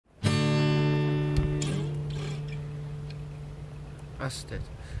Bastard.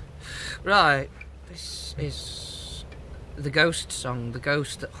 Right, this is the ghost song, the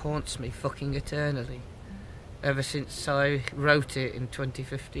ghost that haunts me fucking eternally. Ever since I wrote it in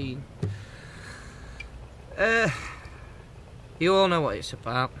 2015. You all know what it's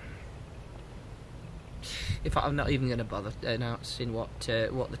about. In fact, I'm not even going to bother announcing what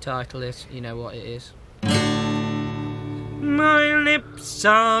the title is. You know what it is. My lips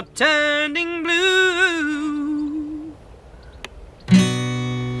are turning blue.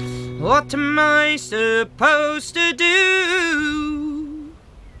 What am I supposed to do?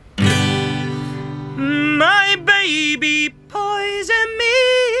 My baby poisoned me.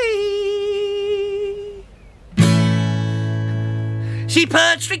 She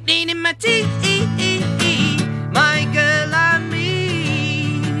put strychnine in my tea. My girl and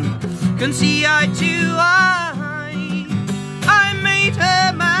me can see eye to eye. I made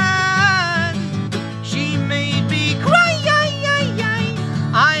her mad. She made me cry.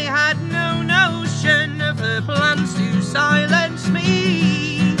 I had no notion of her plans to silence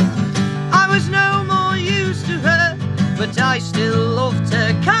me. I was no more use to her, but I still loved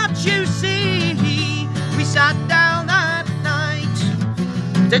her. Can't you see? We sat down that night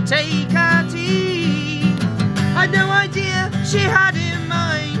to take our tea. I'd no idea she had in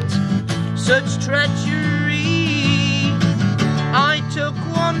mind such treachery. I took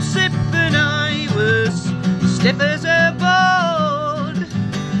one sip and I was stiff as a board.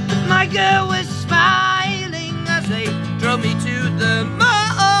 My girl was smiling as they drove me to the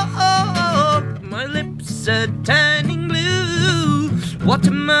mall. My lips are turning blue. What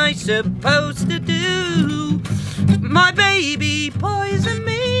am I supposed to do? My baby poisoned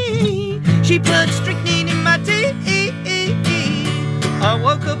me. She put strychnine in my tea. I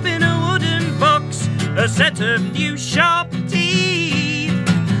woke up in a wooden box, a set of new sharp teeth.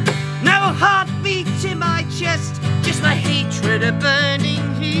 No heartbeat in my chest, just my hatred of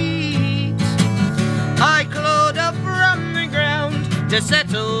burning heat. I clawed up from the ground to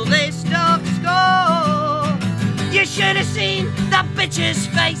settle this dark score. You should have seen that bitch's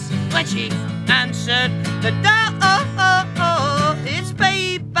face when she answered the door. It's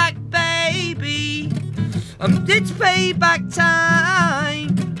payback, baby. It's payback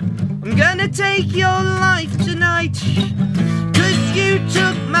time. I'm gonna take your life tonight, 'cause you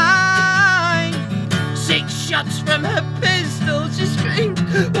took mine. 6 shots from her pistol, she screamed,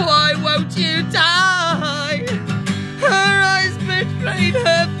 why won't you die? Her eyes betrayed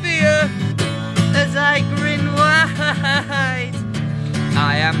her fear as I grin wide.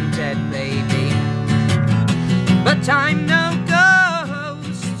 I am dead, baby, but I'm no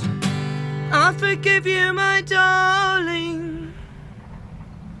ghost. I forgive you, my darling,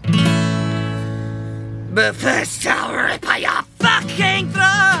 but first I'll rip out your fucking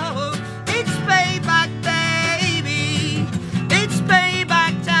throat. It's payback, baby. It's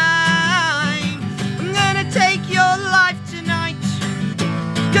payback time. I'm gonna take your life tonight,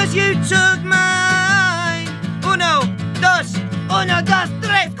 'cause you took mine. Uno, dos,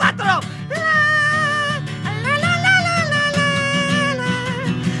 3, 4.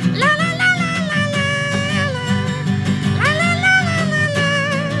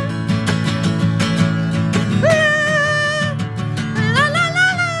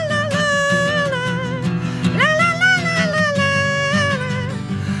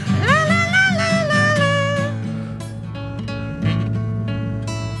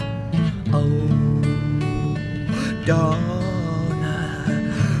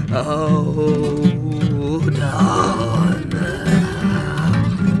 Oh, Donna.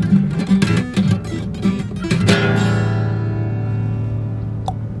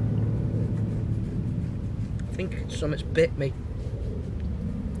 I think something's bit me.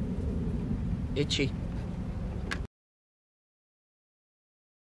 Itchy.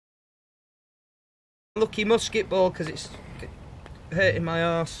 Lucky musket ball because it's hurting my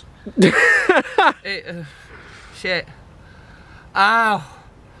arse. Shit. Ow.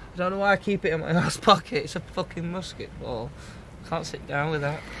 I don't know why I keep it in my arse pocket. It's a fucking musket ball. Can't sit down with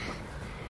that.